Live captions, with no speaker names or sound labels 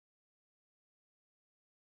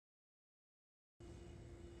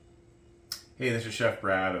Hey, this is Chef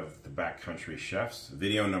Brad of the Backcountry Chefs.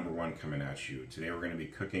 Video number 1 coming at you. Today we're going to be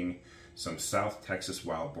cooking some South Texas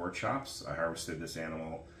Wild Boar chops. I harvested this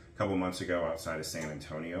animal a couple months ago outside of San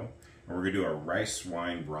Antonio. And we're going to do a rice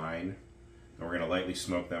wine brine. And we're going to lightly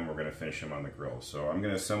smoke them. We're going to finish them on the grill. So I'm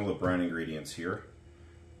going to assemble the brine ingredients here.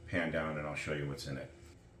 Pan down and I'll show you what's in it.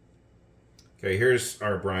 Okay, here's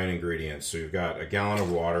our brine ingredients. So you've got a gallon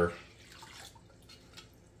of water,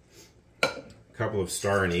 a couple of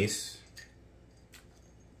star anise,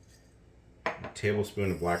 a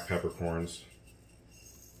tablespoon of black peppercorns,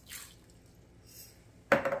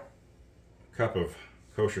 a cup of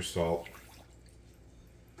kosher salt,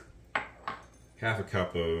 half a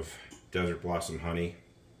cup of desert blossom honey,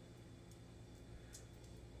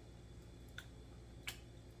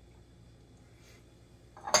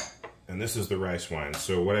 and this is the rice wine.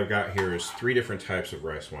 So what I've got here is 3 different types of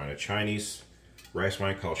rice wine. A Chinese rice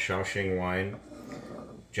wine called Shaoxing wine,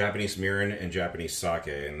 Japanese mirin, and Japanese sake.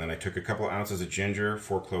 And then I took a couple ounces of ginger,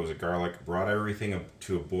 4 cloves of garlic, brought everything up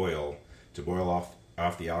to a boil to boil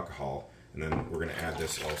off the alcohol, and then we're going to add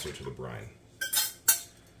this also to the brine.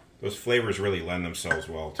 Those flavors really lend themselves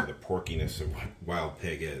well to the porkiness of what wild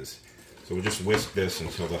pig is. So we'll just whisk this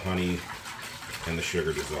until the honey and the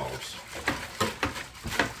sugar dissolves.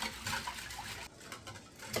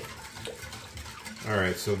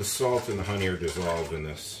 Alright, so the salt and the honey are dissolved in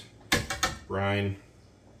this brine.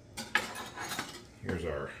 Here's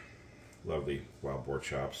our lovely wild boar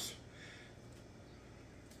chops.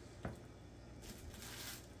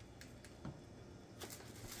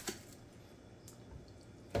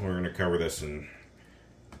 We're going to cover this, and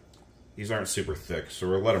these aren't super thick, so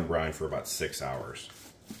we'll let them brine for about 6 hours.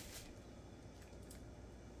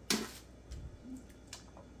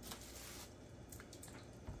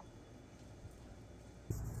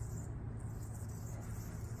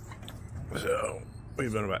 So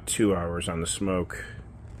we've been about 2 hours on the smoke.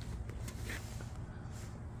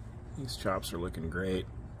 These chops are looking great.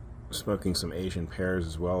 Smoking some Asian pears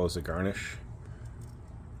as well as a garnish.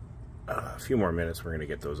 A few more minutes, we're going to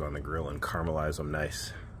get those on the grill and caramelize them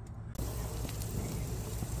nice.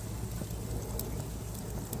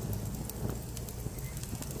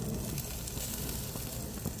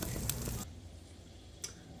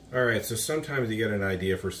 Alright, so sometimes you get an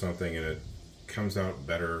idea for something and it comes out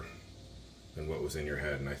better than what was in your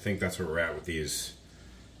head, and I think that's where we're at with these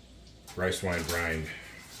rice wine brined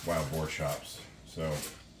wild boar chops. So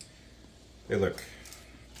they look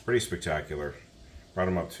pretty spectacular. Brought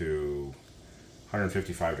them up to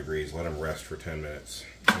 155 degrees, let them rest for 10 minutes,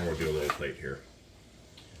 and we'll do a little plate here.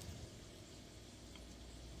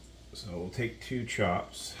 So we'll take 2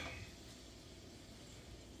 chops,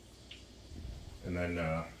 and then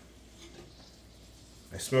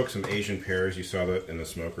I smoked some Asian pears, you saw that in the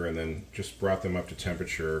smoker, and then just brought them up to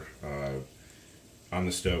temperature on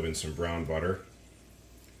the stove in some brown butter.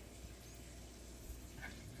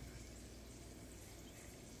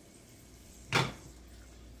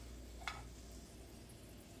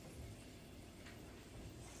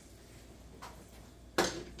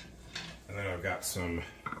 And then I've got some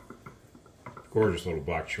gorgeous little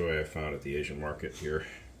bok choy I found at the Asian market here.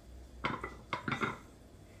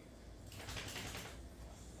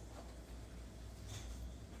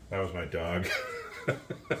 That was my dog.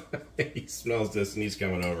 He smells this and he's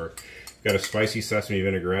coming over. Got a spicy sesame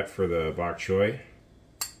vinaigrette for the bok choy.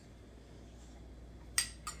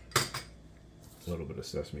 A little bit of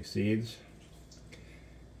sesame seeds.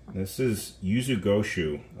 This is yuzu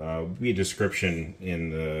koshu. Will be a description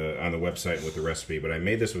on the website with the recipe, but I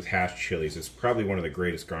made this with hashed chilies. It's probably one of the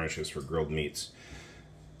greatest garnishes for grilled meats.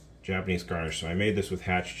 Japanese garnish. So I made this with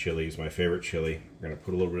hashed chilies, my favorite chili. We're going to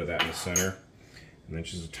put a little bit of that in the center. And then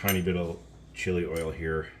just a tiny bit of chili oil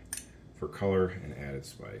here for color and added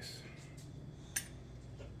spice.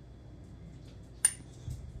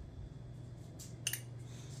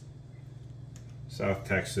 South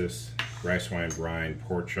Texas rice wine brine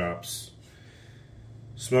pork chops.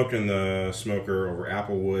 Smoked in the smoker over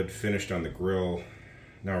apple wood, finished on the grill.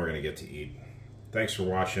 Now we're going to get to eat. Thanks for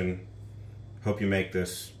watching. Hope you make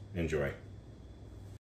this. Enjoy.